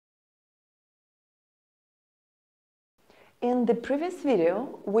In the previous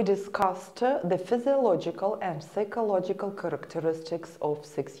video, we discussed the physiological and psychological characteristics of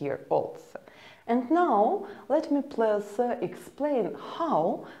 6-year-olds. And now, let me please explain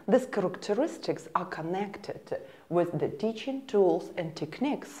how these characteristics are connected with the teaching tools and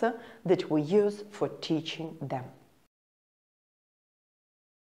techniques that we use for teaching them.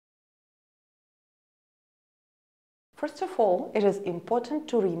 First of all, it is important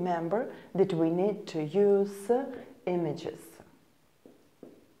to remember that we need to use images.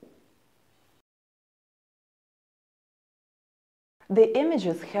 The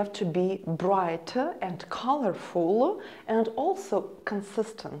images have to be bright and colorful and also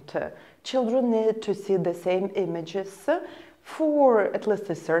consistent. Children need to see the same images for at least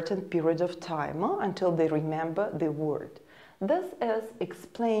a certain period of time until they remember the word. This is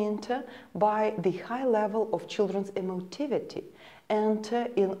explained by the high level of children's emotivity, and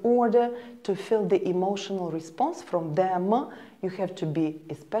in order to feel the emotional response from them, you have to be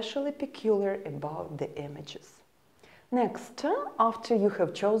especially peculiar about the images. Next, after you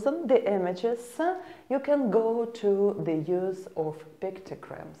have chosen the images, you can go to the use of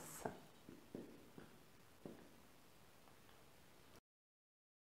pictograms.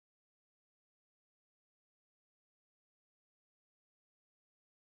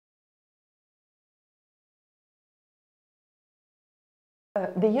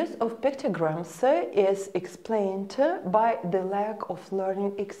 The use of pictograms is explained by the lack of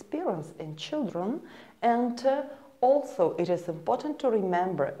learning experience in children, and also it is important to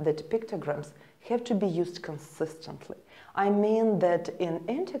remember that pictograms have to be used consistently. I mean that in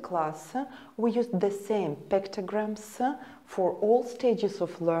IntiClass we use the same pictograms for all stages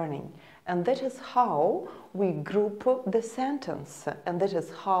of learning, and that is how we group the sentence, and that is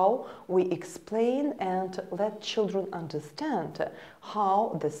how we explain and let children understand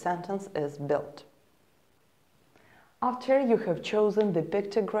how the sentence is built. After you have chosen the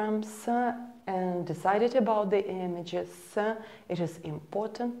pictograms and decided about the images, it is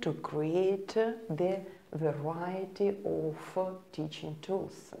important to create the variety of teaching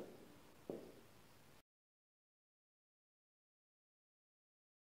tools.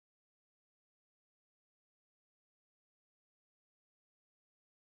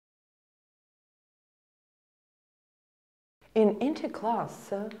 In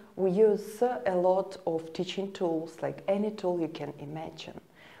IntiClass, we use a lot of teaching tools, like any tool you can imagine.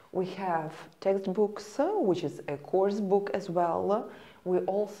 We have textbooks, which is a course book as well. We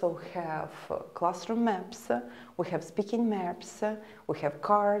also have classroom maps, we have speaking maps, we have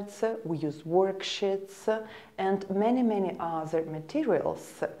cards, we use worksheets, and many other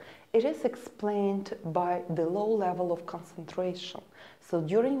materials. It is explained by the low level of concentration. So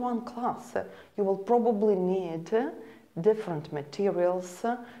during one class, you will probably need different materials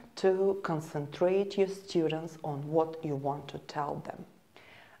to concentrate your students on what you want to tell them.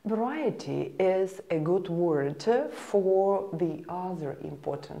 Variety is a good word for the other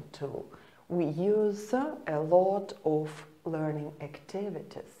important tool. We use a lot of learning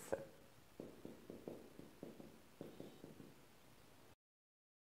activities.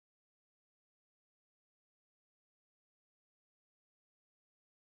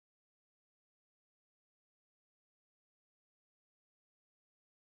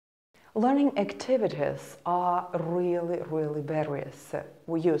 Learning activities are really various.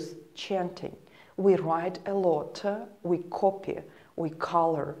 We use chanting, we write a lot, we copy, we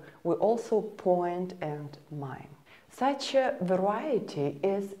color, we also point and mime. Such a variety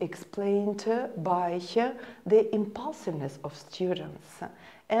is explained by the impulsiveness of students,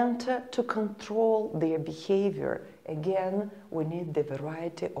 and to control their behavior, again, we need the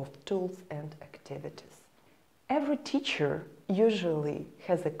variety of tools and activities. Every teacher usually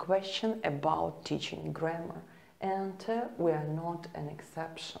has a question about teaching grammar, and we are not an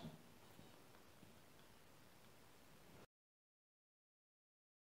exception.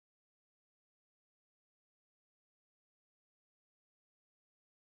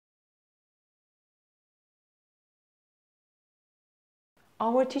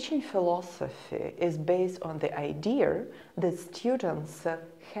 Our teaching philosophy is based on the idea that students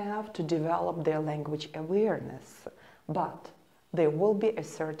have to develop their language awareness, but there will be a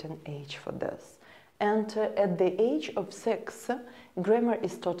certain age for this. And at the age of 6, grammar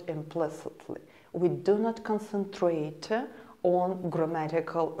is taught implicitly. We do not concentrate on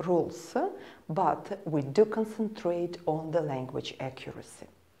grammatical rules, but we do concentrate on the language accuracy.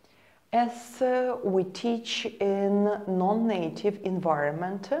 As we teach in non-native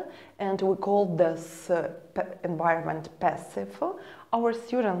environment, and we call this environment passive, our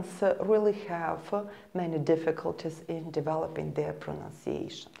students really have many difficulties in developing their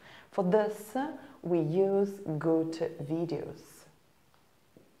pronunciation. For this, we use good videos.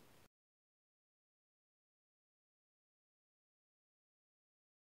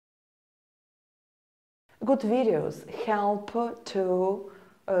 Good videos help to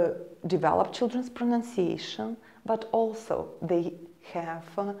develop children's pronunciation, but also they have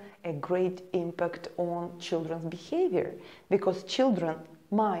a great impact on children's behavior, because children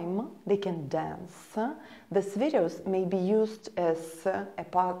mime, they can dance. These videos may be used as a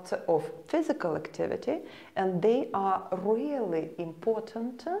part of physical activity, and they are really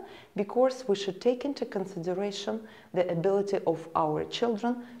important because we should take into consideration the ability of our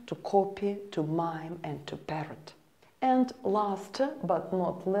children to copy, to mime, and to parrot. And last but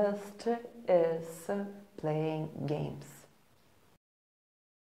not least is playing games.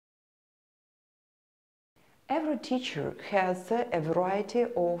 Every teacher has a variety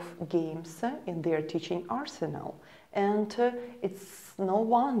of games in their teaching arsenal, and it's no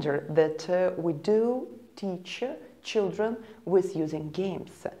wonder that we do teach children with using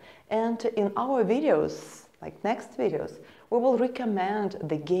games. And in our videos, like next videos, we will recommend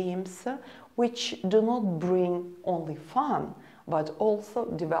the games which do not bring only fun, but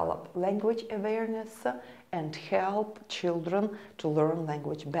also develop language awareness and help children to learn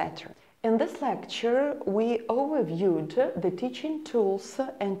language better. In this lecture, we overviewed the teaching tools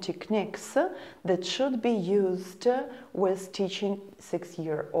and techniques that should be used with teaching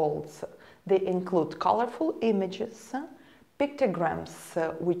 6-year-olds. They include colorful images,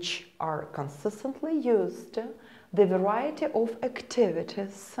 pictograms which are consistently used, the variety of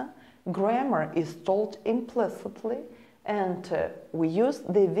activities, grammar is told implicitly, and we use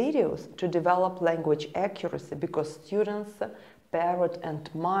the videos to develop language accuracy because students parrot and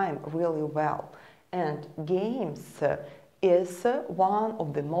mime really well. And games is one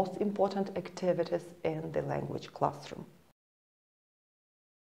of the most important activities in the language classroom.